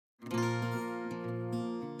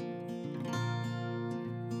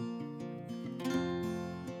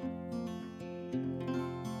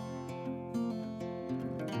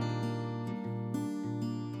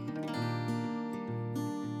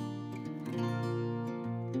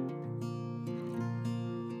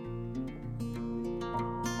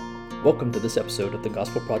Welcome to this episode of the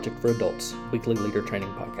Gospel Project for Adults Weekly Leader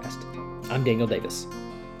Training Podcast. I'm Daniel Davis.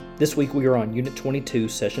 This week we are on Unit 22,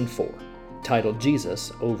 Session 4, titled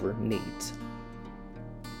Jesus Over Needs.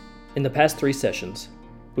 In the past 3 sessions,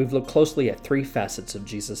 we've looked closely at 3 facets of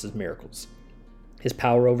Jesus' miracles: his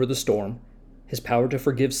power over the storm, his power to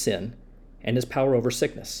forgive sin, and his power over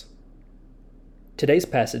sickness. Today's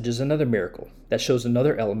passage is another miracle that shows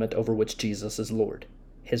another element over which Jesus is Lord: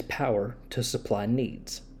 his power to supply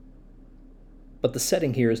needs. But the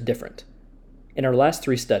setting here is different. In our last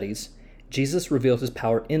 3 studies, Jesus revealed his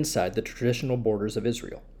power inside the traditional borders of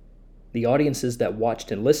Israel. The audiences that watched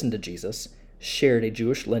and listened to Jesus shared a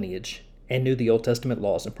Jewish lineage and knew the Old Testament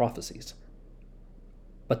laws and prophecies.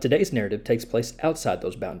 But today's narrative takes place outside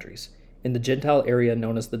those boundaries, in the Gentile area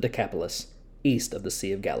known as the Decapolis, east of the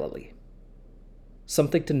Sea of Galilee.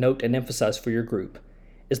 Something to note and emphasize for your group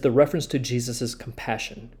is the reference to Jesus'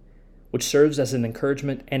 compassion, which serves as an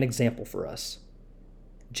encouragement and example for us.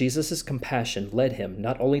 Jesus' compassion led him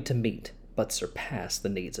not only to meet, but surpass the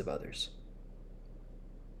needs of others.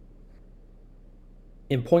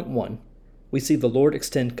 In point 1, we see the Lord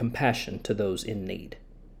extend compassion to those in need.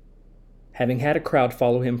 Having had a crowd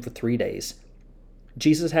follow him for 3 days,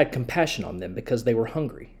 Jesus had compassion on them because they were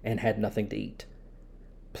hungry and had nothing to eat.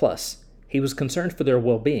 Plus, he was concerned for their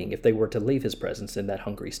well-being if they were to leave his presence in that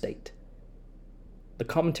hungry state. The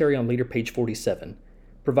commentary on Leader page 47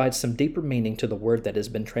 provides some deeper meaning to the word that has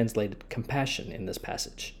been translated compassion in this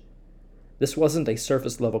passage. This wasn't a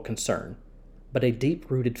surface-level concern, but a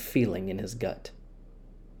deep-rooted feeling in his gut.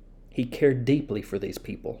 He cared deeply for these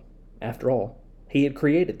people. After all, he had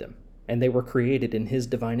created them, and they were created in his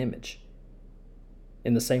divine image.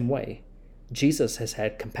 In the same way, Jesus has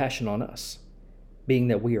had compassion on us, being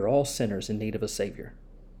that we are all sinners in need of a Savior.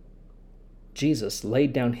 Jesus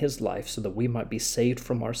laid down his life so that we might be saved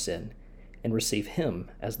from our sin and receive him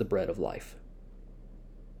as the bread of life.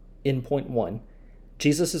 In point 1,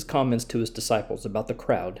 Jesus' comments to his disciples about the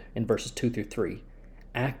crowd in verses 2 through 3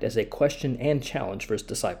 act as a question and challenge for his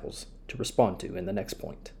disciples to respond to in the next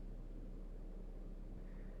point.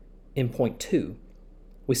 In point 2,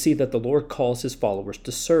 we see that the Lord calls his followers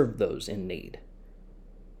to serve those in need.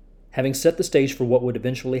 Having set the stage for what would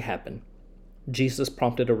eventually happen, Jesus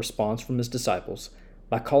prompted a response from his disciples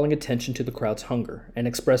by calling attention to the crowd's hunger and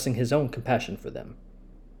expressing his own compassion for them.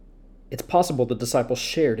 It's possible the disciples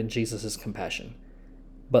shared in Jesus' compassion,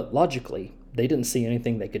 but logically, they didn't see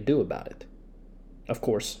anything they could do about it. Of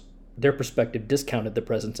course, their perspective discounted the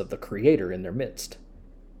presence of the Creator in their midst.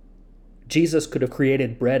 Jesus could have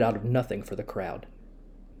created bread out of nothing for the crowd.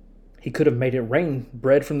 He could have made it rain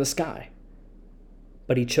bread from the sky.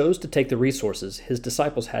 But he chose to take the resources his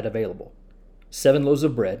disciples had available, 7 loaves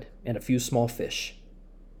of bread and a few small fish,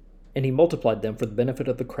 and he multiplied them for the benefit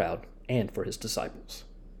of the crowd and for his disciples.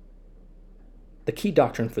 The key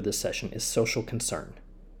doctrine for this session is social concern,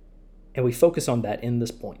 and we focus on that in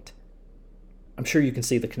this point. I'm sure you can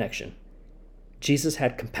see the connection. Jesus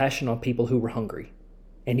had compassion on people who were hungry,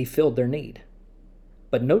 and he filled their need.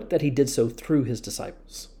 But note that he did so through his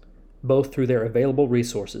disciples, both through their available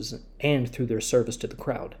resources and through their service to the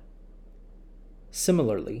crowd.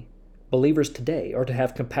 Similarly, believers today are to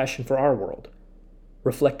have compassion for our world,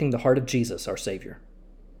 reflecting the heart of Jesus, our Savior.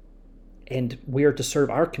 And we are to serve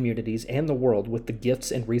our communities and the world with the gifts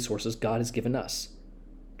and resources God has given us,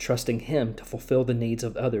 trusting him to fulfill the needs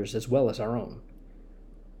of others as well as our own.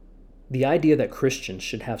 The idea that Christians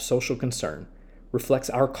should have social concern reflects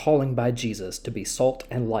our calling by Jesus to be salt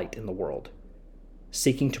and light in the world,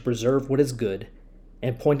 seeking to preserve what is good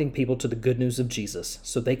and pointing people to the good news of Jesus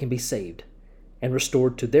so they can be saved and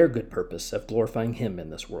restored to their good purpose of glorifying him in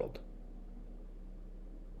this world.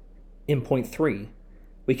 In point 3,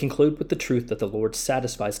 we conclude with the truth that the Lord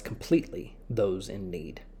satisfies completely those in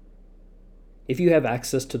need. If you have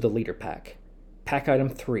access to the Leader Pack, Pack Item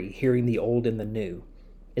 3, Hearing the Old and the New,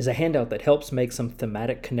 is a handout that helps make some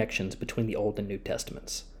thematic connections between the Old and New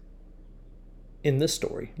Testaments. In this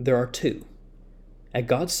story, there are 2. At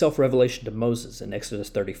God's self-revelation to Moses in Exodus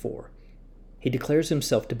 34, he declares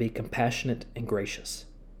himself to be compassionate and gracious.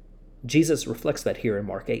 Jesus reflects that here in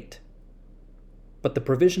Mark 8. But the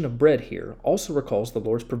provision of bread here also recalls the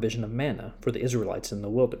Lord's provision of manna for the Israelites in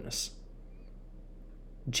the wilderness.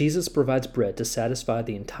 Jesus provides bread to satisfy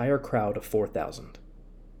the entire crowd of 4,000.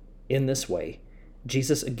 In this way,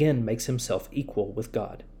 Jesus again makes himself equal with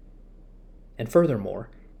God. And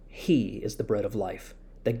furthermore, he is the bread of life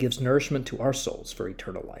that gives nourishment to our souls for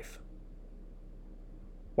eternal life.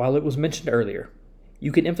 While it was mentioned earlier,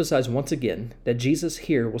 you can emphasize once again that Jesus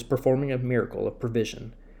here was performing a miracle of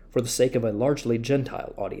provision for the sake of a largely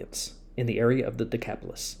Gentile audience in the area of the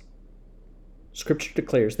Decapolis. Scripture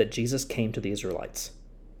declares that Jesus came to the Israelites,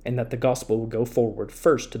 and that the gospel will go forward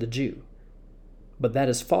first to the Jew, but that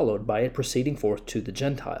is followed by it proceeding forth to the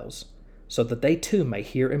Gentiles, so that they too may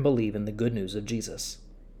hear and believe in the good news of Jesus.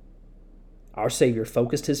 Our Savior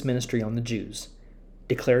focused his ministry on the Jews,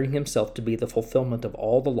 declaring himself to be the fulfillment of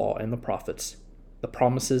all the law and the prophets, the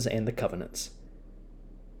promises and the covenants.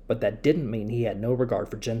 But that didn't mean he had no regard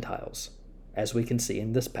for Gentiles, as we can see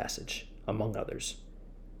in this passage, among others.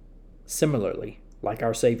 Similarly, like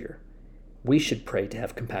our Savior, we should pray to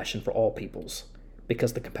have compassion for all peoples,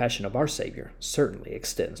 because the compassion of our Savior certainly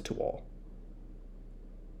extends to all.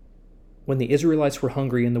 When the Israelites were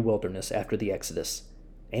hungry in the wilderness after the Exodus,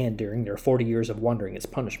 and during their 40 years of wandering as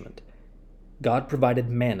punishment, God provided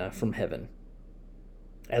manna from heaven.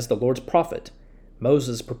 As the Lord's prophet,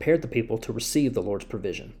 Moses prepared the people to receive the Lord's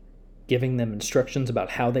provision, giving them instructions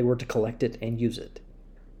about how they were to collect it and use it.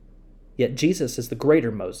 Yet Jesus is the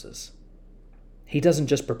greater Moses. He doesn't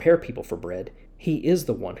just prepare people for bread, he is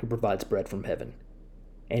the one who provides bread from heaven.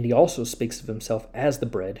 And he also speaks of himself as the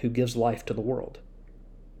bread who gives life to the world.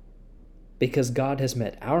 Because God has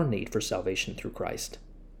met our need for salvation through Christ,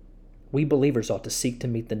 we believers ought to seek to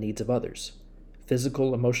meet the needs of others,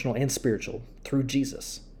 physical, emotional, and spiritual, through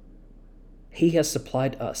Jesus. He has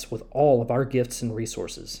supplied us with all of our gifts and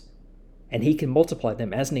resources, and he can multiply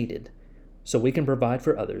them as needed, so we can provide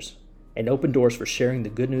for others and open doors for sharing the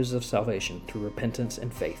good news of salvation through repentance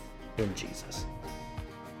and faith in Jesus.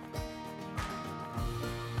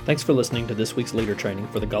 Thanks for listening to this week's leader training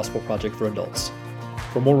for the Gospel Project for Adults.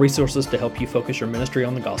 For more resources to help you focus your ministry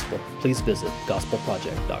on the gospel, please visit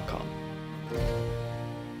gospelproject.com.